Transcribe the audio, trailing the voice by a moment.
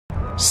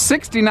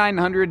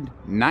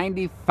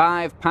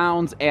6,995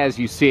 pounds as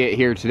you see it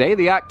here today.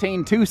 The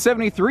Octane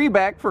 273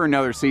 back for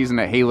another season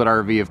at Haylett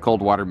RV of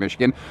Coldwater,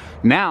 Michigan.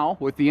 Now,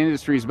 with the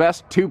industry's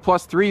best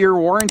 2+3 year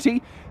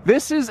warranty,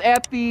 this is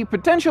at the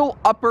potential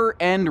upper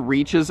end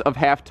reaches of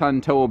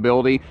half-ton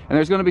towability. And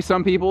there's going to be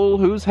some people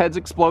whose heads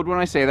explode when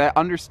I say that.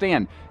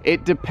 Understand,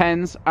 it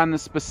depends on the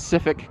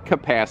specific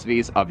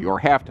capacities of your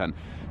half-ton.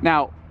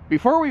 Now,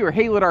 before we were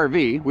Haylett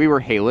RV, we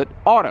were Haylett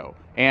Auto.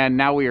 And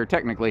now we are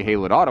technically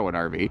Haylett Auto and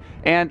RV.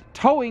 And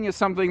towing is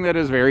something that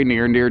is very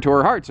near and dear to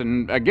our hearts.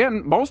 And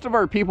again, most of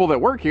our people that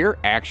work here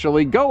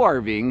actually go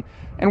RVing,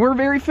 and we're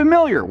very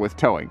familiar with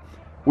towing.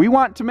 We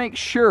want to make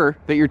sure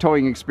that your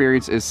towing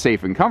experience is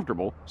safe and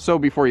comfortable. So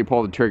before you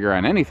pull the trigger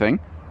on anything,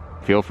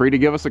 feel free to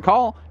give us a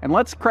call, and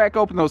let's crack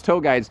open those tow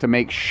guides to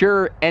make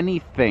sure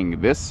anything,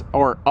 this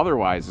or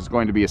otherwise, is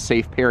going to be a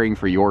safe pairing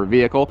for your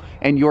vehicle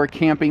and your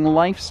camping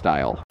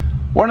lifestyle.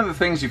 One of the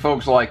things you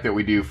folks like that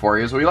we do for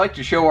you is we like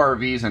to show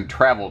RVs in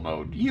travel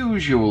mode.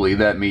 Usually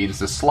that means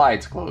the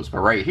slide's closed, but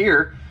right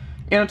here,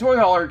 in a toy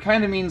hauler, it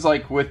kind of means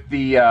like with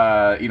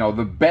the, you know,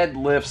 the bed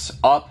lifts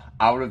up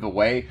out of the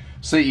way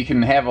so that you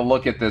can have a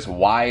look at this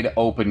wide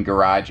open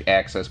garage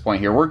access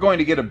point here. We're going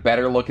to get a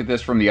better look at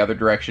this from the other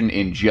direction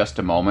in just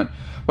a moment.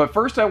 But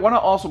first I want to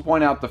also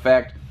point out the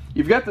fact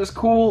you've got this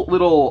cool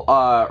little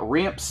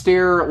ramp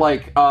stair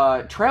like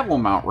travel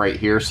mount right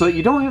here so that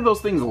you don't have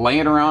those things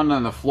laying around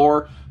on the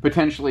floor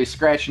potentially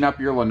scratching up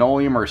your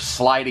linoleum or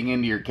sliding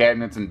into your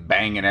cabinets and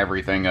banging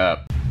everything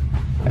up.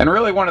 And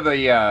really one of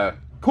the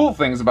cool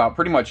things about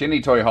pretty much any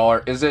toy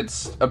hauler is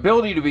its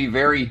ability to be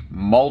very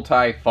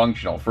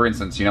multifunctional. For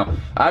instance, you know,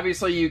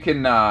 obviously you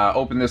can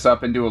open this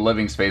up into a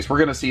living space. We're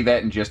going to see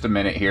that in just a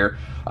minute here.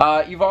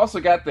 You've also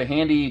got the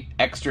handy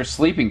extra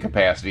sleeping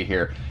capacity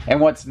here. And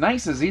what's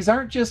nice is these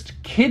aren't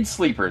just kid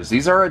sleepers.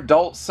 These are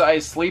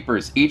adult-sized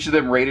sleepers, each of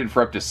them rated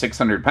for up to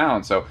 600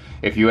 pounds. So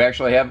if you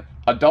actually have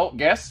adult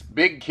guests,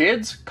 big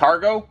kids,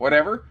 cargo,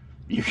 whatever,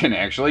 you can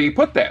actually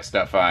put that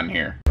stuff on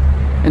here.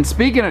 And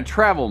speaking of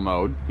travel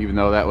mode, even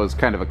though that was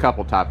kind of a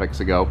couple topics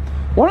ago,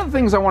 one of the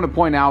things I want to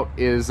point out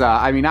is,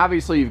 I mean,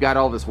 obviously you've got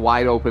all this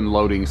wide open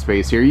loading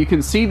space here. You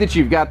can see that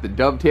you've got the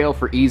dovetail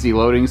for easy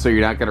loading, so you're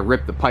not going to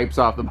rip the pipes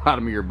off the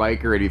bottom of your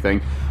bike or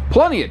anything.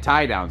 Plenty of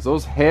tie downs.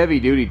 Those heavy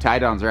duty tie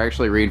downs are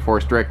actually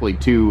reinforced directly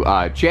to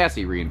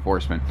chassis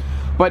reinforcement.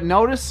 But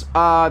notice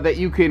that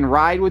you can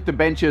ride with the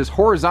benches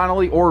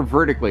horizontally or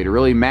vertically to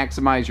really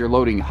maximize your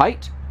loading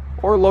height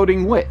or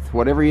loading width,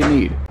 whatever you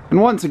need.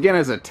 And once again,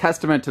 as a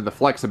testament to the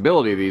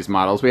flexibility of these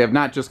models, we have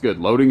not just good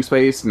loading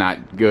space,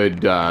 not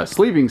good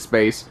sleeping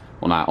space,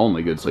 well, not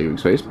only good sleeping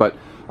space, but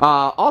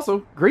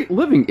also great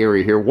living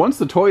area here. Once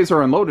the toys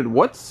are unloaded,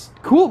 what's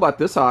cool about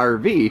this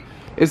RV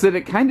is that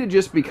it kind of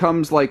just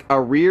becomes like a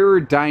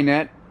rear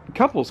dinette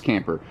couples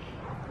camper.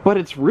 But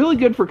it's really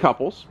good for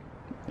couples.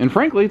 And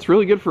frankly, it's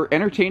really good for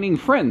entertaining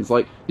friends.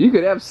 Like, you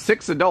could have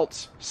 6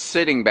 adults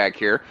sitting back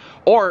here,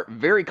 or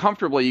very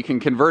comfortably you can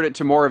convert it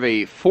to more of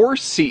a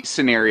 4-seat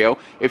scenario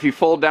if you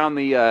fold down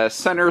the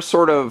center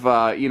sort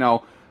of, you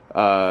know,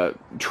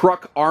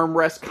 truck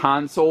armrest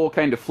console,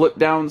 kind of flip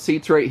down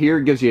seats right here.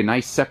 It gives you a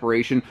nice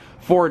separation.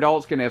 4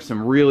 adults can have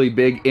some really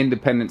big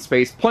independent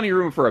space. Plenty of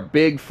room for a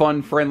big,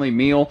 fun, friendly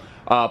meal.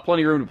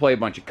 Plenty of room to play a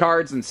bunch of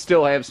cards and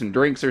still have some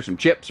drinks or some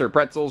chips or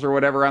pretzels or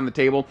whatever on the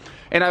table.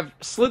 And I've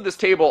slid this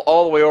table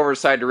all the way over the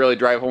side to really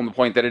drive home the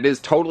point that it is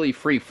totally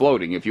free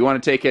floating. If you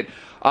want to take it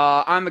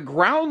on the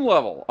ground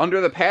level,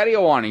 under the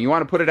patio awning, you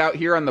want to put it out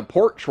here on the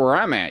porch where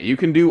I'm at, you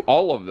can do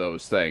all of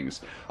those things.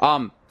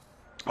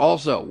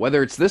 Also,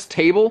 whether it's this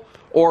table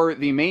or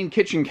the main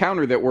kitchen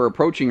counter that we're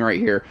approaching right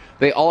here,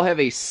 they all have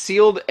a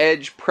sealed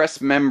edge press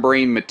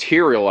membrane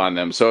material on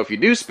them. So if you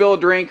do spill a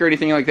drink or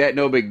anything like that,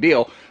 no big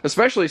deal,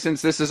 especially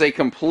since this is a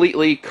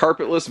completely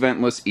carpetless,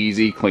 ventless,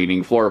 easy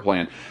cleaning floor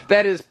plan.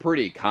 That is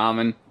pretty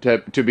common,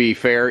 to be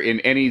fair, in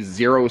any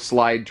zero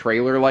slide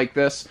trailer like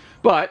this,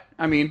 but,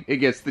 I mean, it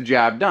gets the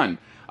job done.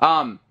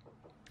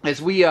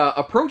 As we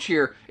approach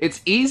here,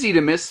 it's easy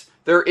to miss.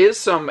 There is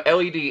some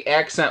LED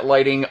accent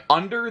lighting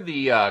under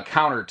the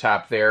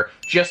countertop there,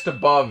 just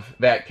above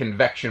that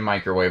convection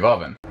microwave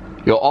oven.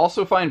 You'll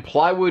also find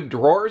plywood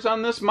drawers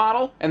on this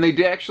model, and they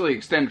do actually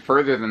extend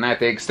further than that.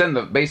 They extend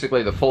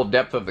basically the full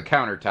depth of the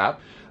countertop.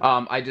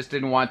 I just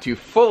didn't want to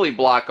fully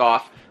block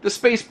off the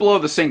space below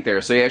the sink there,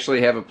 so you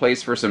actually have a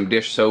place for some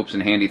dish soaps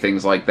and handy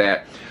things like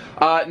that.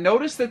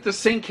 Notice that the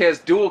sink has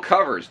dual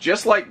covers,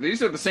 just like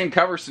these are the same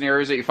cover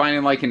scenarios that you find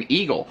in like an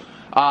Eagle.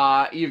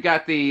 You've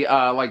got the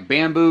like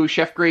bamboo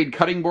chef grade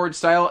cutting board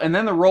style, and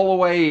then the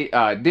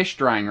rollaway dish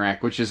drying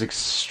rack, which is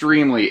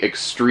extremely,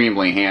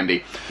 extremely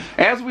handy.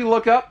 As we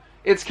look up,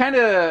 it's kind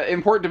of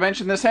important to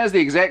mention this has the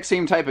exact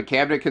same type of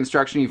cabinet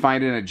construction you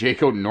find in a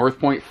Jayco North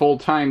Point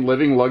full-time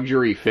living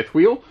luxury fifth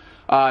wheel.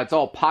 It's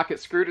all pocket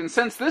screwed, and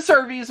since this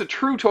RV is a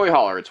true toy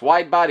hauler, it's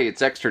wide body,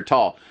 it's extra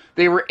tall,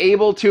 they were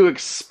able to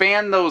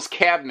expand those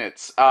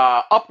cabinets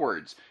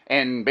upwards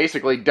and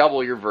basically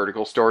double your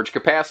vertical storage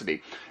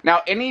capacity.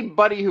 Now,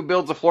 anybody who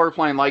builds a floor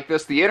plan like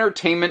this, the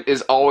entertainment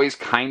is always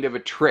kind of a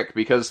trick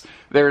because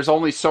there's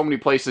only so many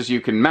places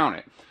you can mount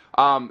it.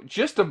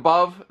 Just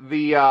above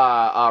the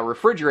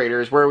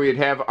refrigerators where we'd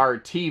have our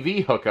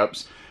TV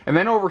hookups. And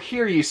then over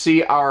here you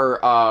see our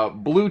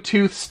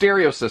Bluetooth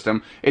stereo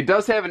system. It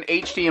does have an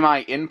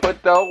HDMI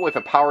input though with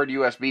a powered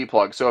USB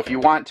plug. So if you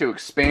want to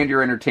expand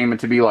your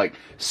entertainment to be like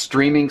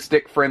streaming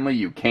stick friendly,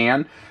 you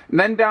can. And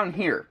then down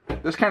here,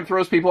 this kind of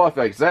throws people off.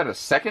 Like, is that a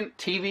second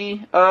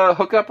TV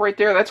hookup right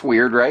there? That's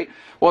weird, right?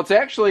 Well, it's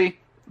actually,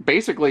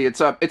 basically, it's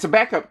a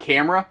backup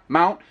camera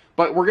mount.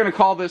 But we're going to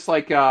call this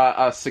like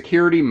a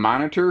security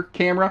monitor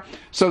camera.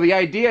 So the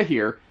idea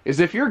here is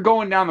if you're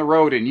going down the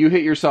road and you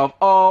hit yourself,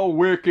 oh,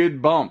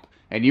 wicked bump,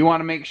 and you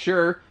want to make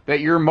sure that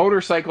your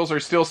motorcycles are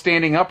still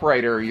standing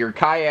upright or your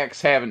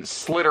kayaks haven't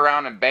slid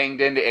around and banged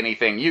into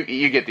anything,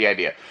 you get the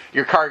idea.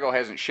 Your cargo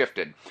hasn't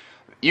shifted.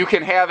 You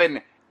can have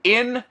an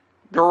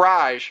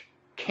in-garage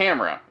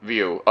camera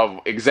view of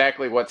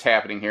exactly what's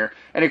happening here,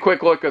 and a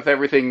quick look with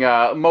everything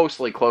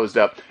mostly closed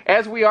up.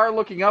 As we are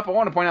looking up, I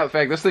want to point out the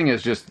fact this thing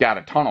has just got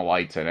a ton of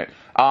lights in it.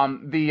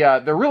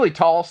 They're really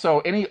tall, so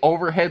any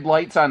overhead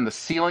lights on the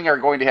ceiling are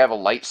going to have a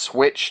light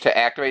switch to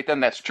activate them.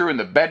 That's true in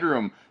the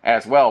bedroom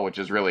as well, which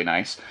is really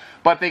nice.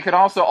 But they could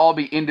also all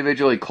be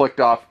individually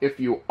clicked off if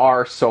you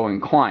are so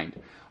inclined.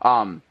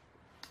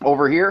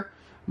 Over here,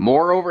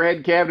 more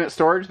overhead cabinet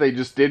storage. They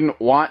just didn't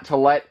want to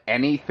let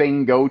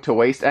anything go to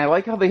waste. And I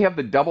like how they have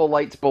the double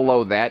lights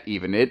below that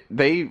even.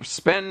 They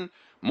spend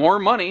more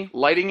money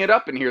lighting it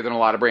up in here than a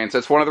lot of brands.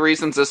 That's one of the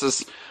reasons this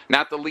is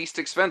not the least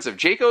expensive.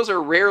 Jaycos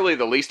are rarely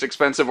the least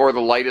expensive or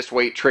the lightest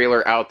weight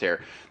trailer out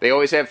there. They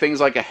always have things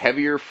like a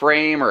heavier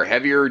frame or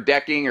heavier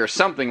decking or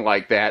something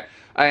like that.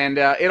 And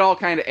it all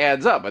kind of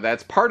adds up. But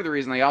that's part of the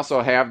reason they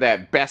also have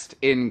that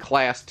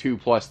best-in-class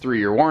 2+3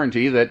 year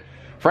warranty that,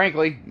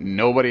 frankly,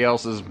 nobody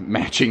else is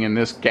matching in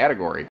this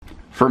category.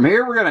 From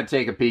here, we're going to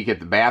take a peek at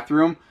the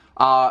bathroom.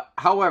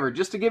 However,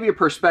 just to give you a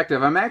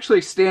perspective, I'm actually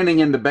standing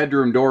in the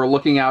bedroom door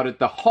looking out at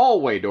the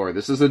hallway door.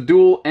 This is a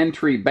dual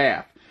entry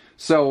bath.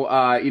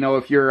 So, you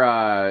know,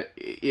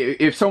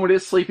 if someone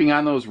is sleeping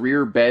on those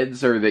rear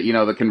beds or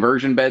the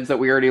conversion beds that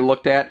we already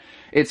looked at,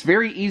 it's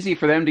very easy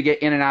for them to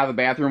get in and out of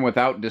the bathroom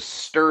without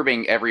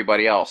disturbing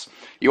everybody else.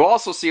 You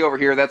also see over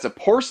here, that's a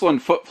porcelain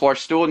foot flush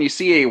stool, and you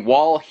see a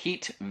wall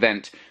heat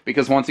vent,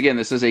 because once again,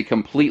 this is a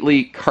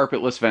completely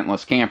carpetless,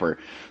 ventless camper.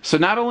 So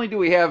not only do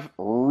we have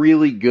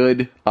really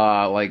good,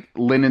 like,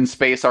 linen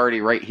space already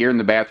right here in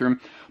the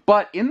bathroom,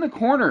 but in the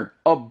corner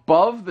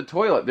above the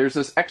toilet, there's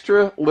this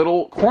extra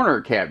little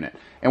corner cabinet.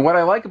 And what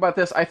I like about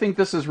this, I think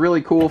this is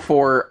really cool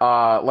for,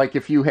 like,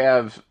 if you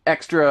have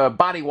extra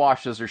body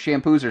washes or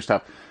shampoos or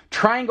stuff.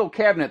 Triangle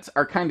cabinets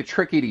are kind of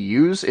tricky to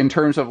use in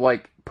terms of,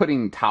 like,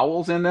 putting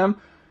towels in them.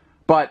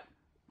 But,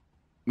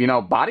 you know,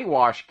 body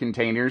wash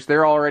containers,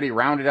 they're already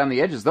rounded on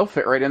the edges. They'll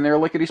fit right in there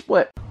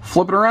lickety-split.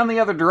 Flipping around the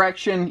other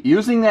direction,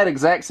 using that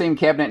exact same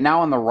cabinet now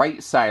on the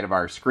right side of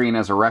our screen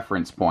as a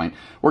reference point,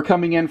 we're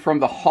coming in from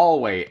the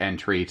hallway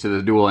entry to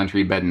the dual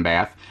entry bed and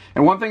bath.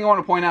 And one thing I want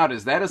to point out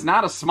is that is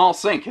not a small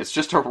sink. It's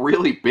just a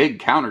really big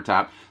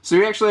countertop. So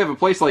you actually have a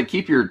place to, like,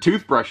 keep your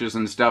toothbrushes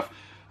and stuff,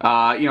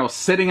 you know,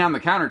 sitting on the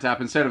countertop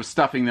instead of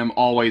stuffing them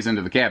always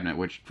into the cabinet,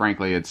 which,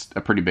 frankly, it's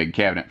a pretty big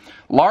cabinet.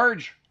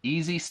 Large,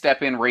 easy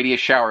step-in radius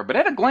shower, but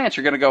at a glance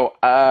you're going to go,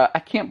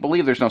 I can't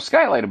believe there's no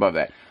skylight above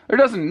that. There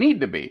doesn't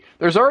need to be.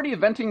 There's already a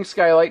venting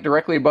skylight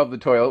directly above the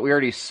toilet. We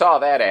already saw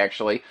that,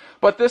 actually.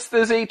 But this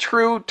is a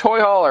true toy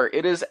hauler.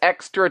 It is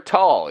extra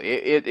tall.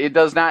 It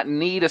does not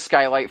need a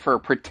skylight for a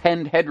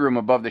pretend headroom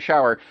above the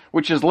shower,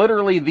 which is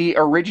literally the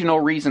original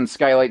reason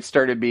skylights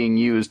started being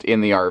used in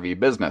the RV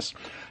business.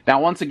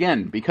 Now, once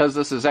again, because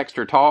this is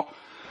extra tall...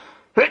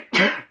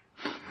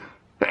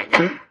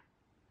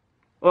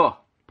 oh,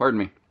 pardon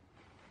me.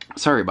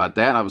 Sorry about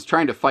that. I was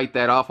trying to fight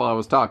that off while I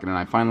was talking, and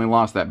I finally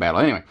lost that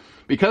battle. Anyway,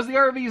 because the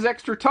RV is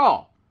extra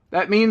tall,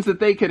 that means that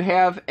they could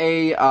have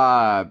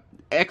a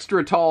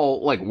extra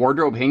tall, like,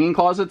 wardrobe hanging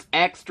closets,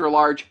 extra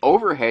large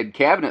overhead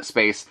cabinet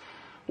space,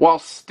 while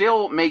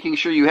still making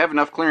sure you have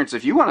enough clearance.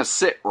 If you want to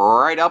sit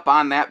right up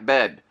on that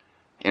bed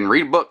and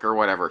read a book or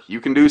whatever, you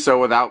can do so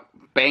without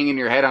banging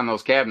your head on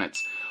those cabinets.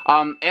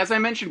 As I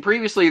mentioned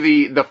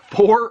previously, the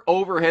 4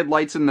 overhead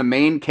lights in the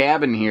main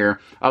cabin here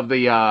of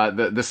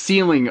the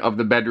ceiling of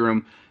the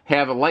bedroom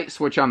have a light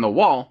switch on the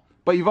wall,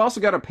 but you've also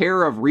got a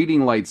pair of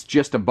reading lights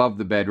just above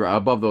the bed,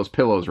 above those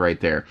pillows right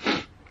there.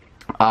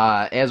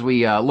 As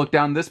we look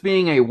down, this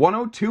being a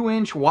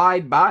 102-inch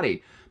wide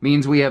body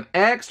means we have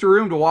extra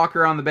room to walk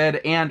around the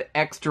bed and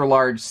extra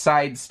large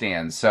side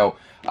stands. So,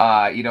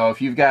 you know,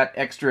 if you've got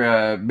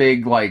extra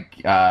big, like,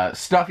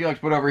 stuff you like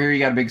to put over here, you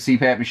got a big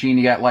CPAP machine,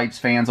 you got lights,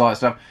 fans, all that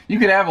stuff, you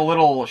could have a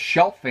little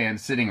shelf fan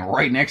sitting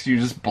right next to you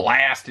just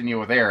blasting you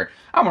with air.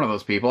 I'm one of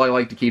those people. I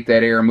like to keep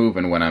that air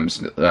moving when I'm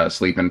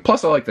sleeping.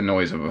 Plus, I like the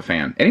noise of a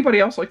fan. Anybody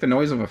else like the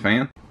noise of a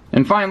fan?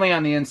 And finally,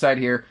 on the inside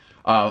here,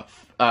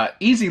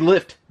 easy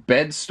lift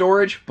bed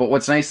storage, but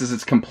what's nice is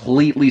it's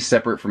completely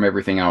separate from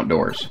everything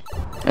outdoors.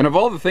 And of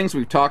all the things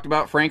we've talked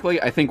about,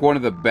 frankly, I think one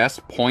of the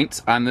best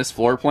points on this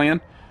floor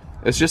plan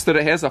is just that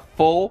it has a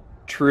full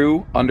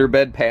true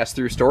underbed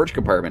pass-through storage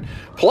compartment.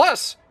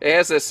 Plus, it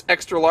has this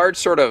extra large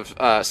sort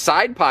of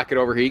side pocket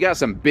over here. You got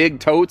some big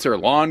totes or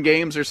lawn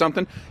games or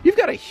something. You've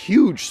got a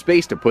huge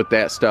space to put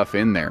that stuff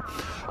in there.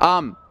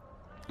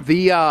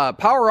 The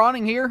power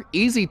awning here,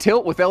 easy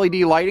tilt with LED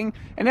lighting,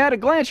 and at a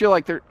glance you're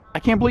like, I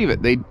can't believe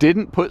it. They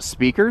didn't put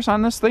speakers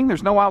on this thing.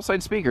 There's no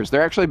outside speakers.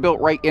 They're actually built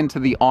right into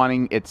the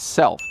awning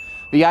itself.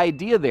 The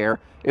idea there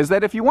is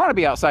that if you want to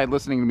be outside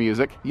listening to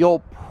music,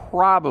 you'll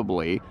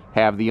probably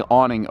have the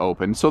awning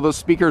open, so those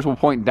speakers will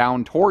point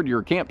down toward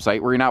your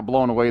campsite where you're not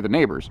blowing away the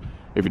neighbors.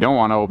 If you don't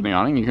want to open the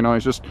awning, you can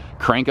always just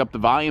crank up the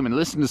volume and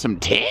listen to some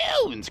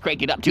tunes.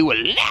 Crank it up to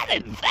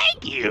 11.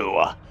 Thank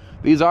you.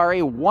 These are a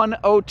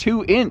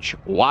 102-inch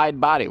wide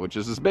body, which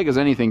is as big as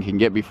anything can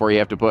get before you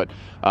have to put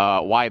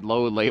wide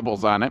load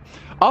labels on it.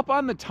 Up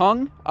on the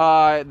tongue,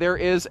 there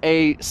is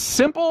a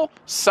simple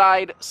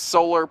side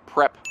solar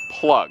prep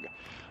plug.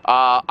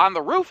 On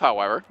the roof,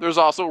 however, there's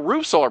also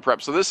roof solar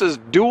prep. So this is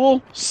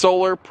dual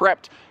solar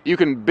prepped. You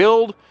can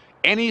build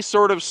any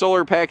sort of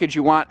solar package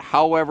you want,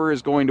 however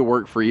is going to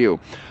work for you.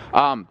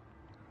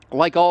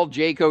 Like all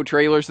Jayco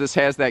trailers, this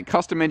has that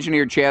custom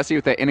engineered chassis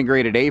with that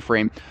integrated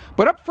A-frame.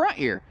 But up front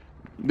here,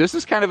 this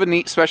is kind of a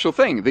neat special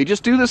thing. They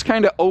just do this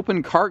kind of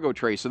open cargo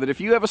tray so that if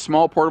you have a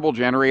small portable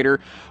generator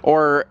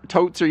or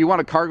totes, or you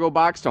want a cargo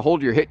box to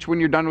hold your hitch when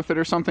you're done with it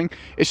or something,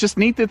 it's just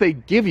neat that they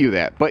give you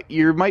that. But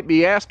you might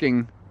be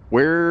asking,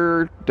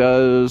 where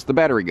does the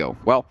battery go?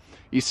 Well,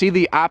 you see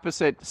the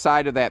opposite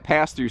side of that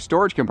pass-through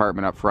storage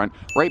compartment up front.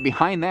 Right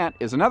behind that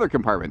is another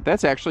compartment.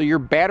 That's actually your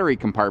battery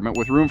compartment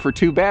with room for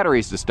 2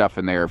 batteries to stuff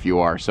in there if you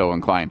are so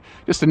inclined.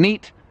 Just a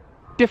neat,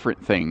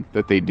 different thing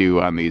that they do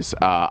on these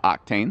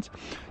Octanes.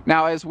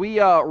 Now, as we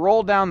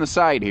roll down the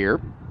side here,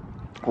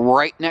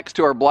 right next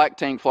to our black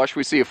tank flush,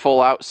 we see a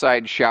full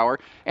outside shower.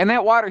 And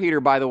that water heater,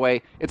 by the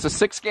way, it's a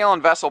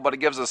 6-gallon vessel, but it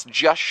gives us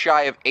just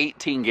shy of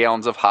 18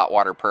 gallons of hot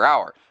water per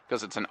hour,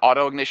 because it's an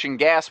auto ignition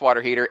gas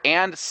water heater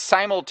and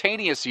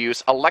simultaneous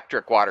use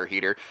electric water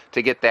heater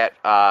to get that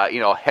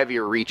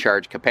heavier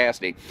recharge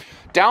capacity.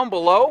 Down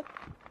below,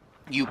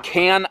 you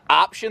can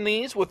option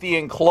these with the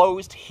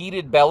enclosed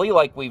heated belly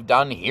like we've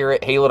done here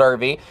at Haylett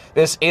RV.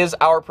 This is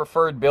our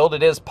preferred build.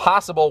 It is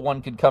possible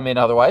one could come in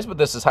otherwise, but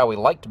this is how we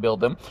like to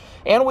build them.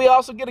 And we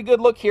also get a good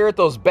look here at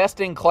those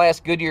best-in-class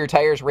Goodyear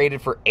tires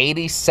rated for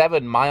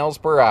 87 miles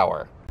per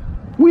hour.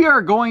 We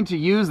are going to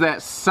use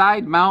that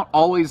side mount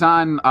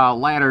always-on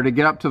ladder to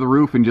get up to the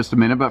roof in just a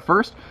minute, but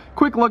first,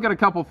 quick look at a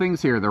couple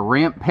things here. The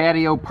ramp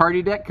patio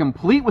party deck,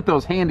 complete with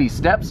those handy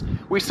steps.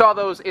 We saw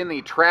those in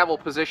the travel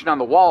position on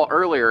the wall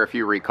earlier, if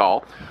you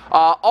recall.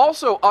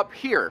 Also up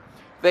here,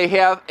 they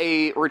have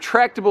a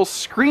retractable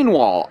screen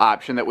wall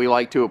option that we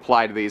like to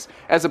apply to these,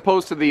 as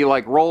opposed to the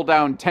roll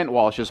down tent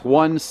wall. It's just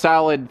one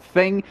solid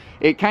thing.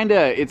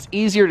 It's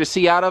easier to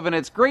see out of, and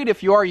it's great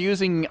if you are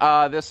using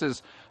this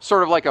as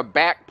sort of like a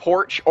back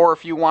porch, or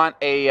if you want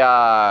a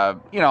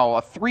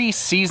a 3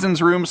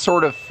 seasons room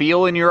sort of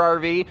feel in your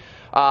RV.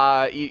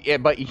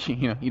 But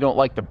you don't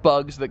like the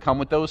bugs that come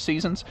with those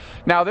seasons.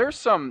 Now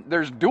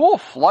there's dual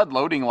flood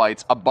loading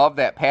lights above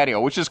that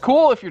patio, which is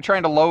cool if you're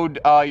trying to load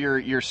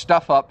your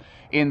stuff up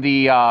in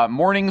the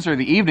mornings or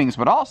the evenings,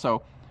 but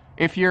also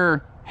if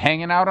you're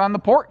hanging out on the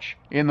porch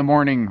in the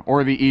morning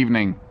or the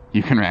evening,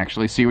 you can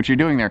actually see what you're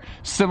doing there.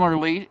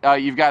 Similarly,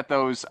 you've got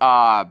those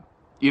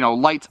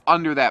lights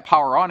under that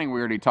power awning we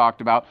already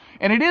talked about.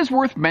 And it is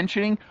worth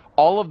mentioning,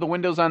 all of the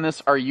windows on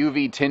this are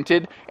UV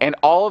tinted, and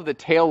all of the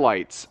tail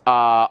lights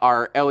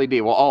are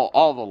LED. Well,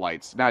 all the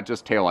lights, not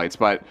just tail lights,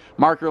 but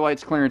marker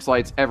lights, clearance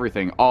lights,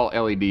 everything, all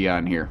LED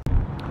on here.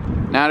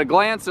 Now at a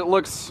glance, it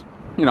looks,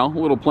 a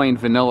little plain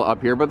vanilla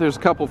up here, but there's a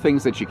couple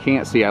things that you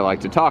can't see I like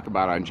to talk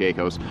about on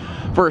Jayco's.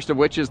 First of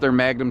which is their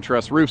Magnum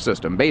Truss roof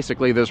system.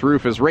 Basically, this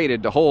roof is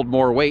rated to hold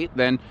more weight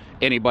than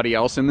anybody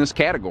else in this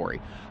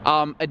category.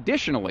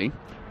 Additionally,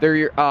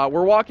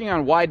 we're walking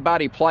on wide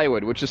body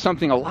plywood, which is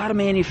something a lot of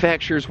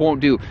manufacturers won't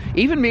do.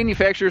 Even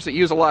manufacturers that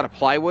use a lot of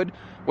plywood,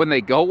 when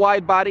they go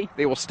wide body,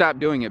 they will stop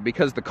doing it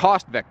because the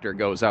cost vector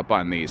goes up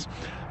on these.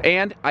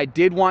 And I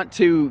did want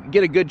to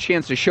get a good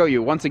chance to show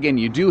you, once again,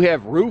 you do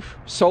have roof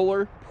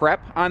solar prep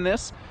on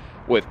this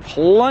with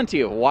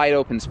plenty of wide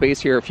open space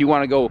here if you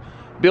want to go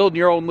build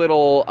your own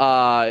little,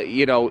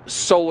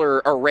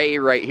 solar array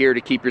right here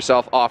to keep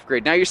yourself off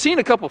grid. Now you're seeing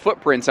a couple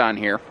footprints on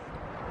here,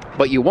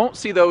 but you won't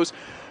see those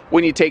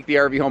when you take the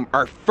RV home.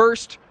 Our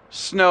first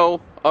snow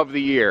of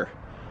the year.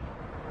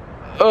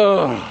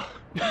 Ugh.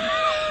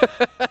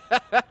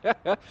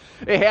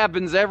 It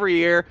happens every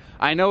year.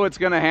 I know it's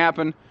going to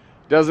happen.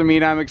 Doesn't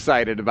mean I'm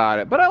excited about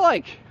it, but I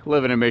like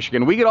living in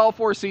Michigan. We get all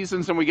 4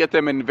 seasons and we get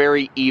them in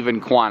very even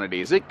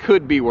quantities. It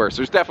could be worse.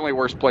 There's definitely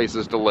worse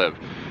places to live.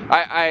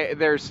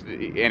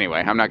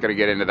 Anyway, I'm not going to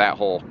get into that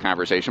whole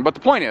conversation, but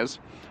the point is,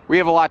 we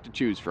have a lot to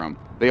choose from.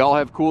 They all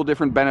have cool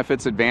different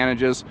benefits,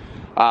 advantages.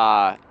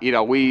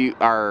 We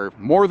are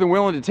more than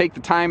willing to take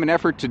the time and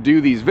effort to do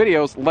these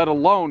videos, let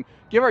alone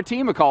give our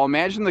team a call.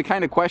 Imagine the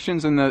kind of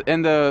questions and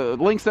the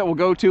links that we'll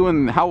go to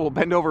and how we'll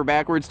bend over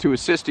backwards to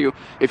assist you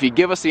if you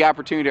give us the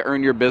opportunity to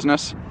earn your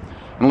business.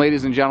 And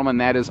ladies and gentlemen,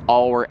 that is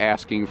all we're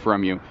asking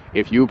from you.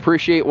 If you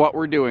appreciate what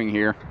we're doing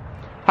here,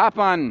 hop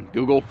on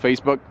Google,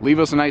 Facebook, leave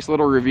us a nice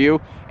little review,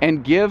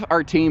 and give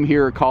our team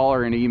here a call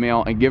or an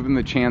email and give them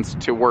the chance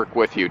to work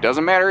with you.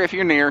 Doesn't matter if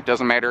you're near,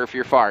 doesn't matter if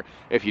you're far.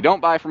 If you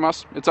don't buy from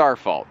us, it's our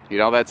fault. You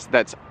know,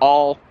 that's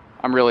all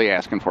I'm really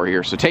asking for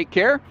here. So take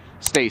care,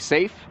 stay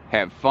safe,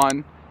 have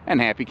fun, and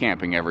happy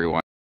camping, everyone.